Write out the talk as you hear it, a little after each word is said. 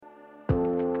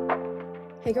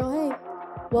Hey Girl Hey!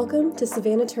 Welcome to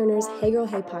Savannah Turner's Hey Girl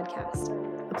Hey podcast,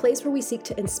 a place where we seek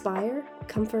to inspire,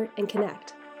 comfort, and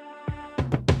connect.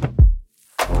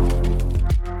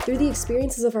 Through the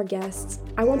experiences of our guests,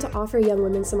 I want to offer young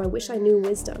women some I wish I knew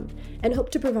wisdom and hope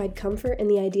to provide comfort in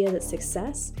the idea that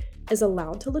success is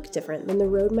allowed to look different than the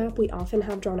roadmap we often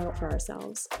have drawn out for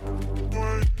ourselves.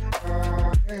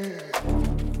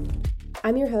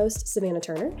 I'm your host, Savannah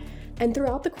Turner, and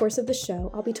throughout the course of the show,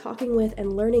 I'll be talking with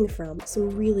and learning from some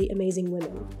really amazing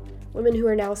women. Women who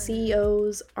are now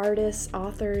CEOs, artists,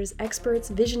 authors, experts,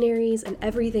 visionaries, and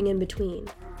everything in between.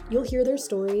 You'll hear their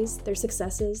stories, their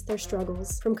successes, their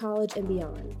struggles from college and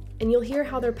beyond. And you'll hear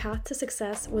how their path to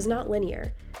success was not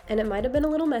linear, and it might have been a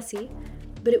little messy,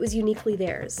 but it was uniquely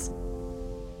theirs.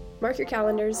 Mark your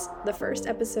calendars, the first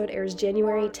episode airs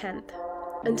January 10th.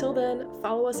 Until then,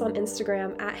 follow us on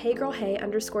Instagram at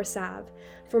heygirlhey_sav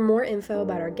for more info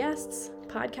about our guests,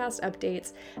 podcast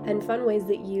updates, and fun ways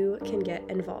that you can get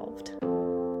involved.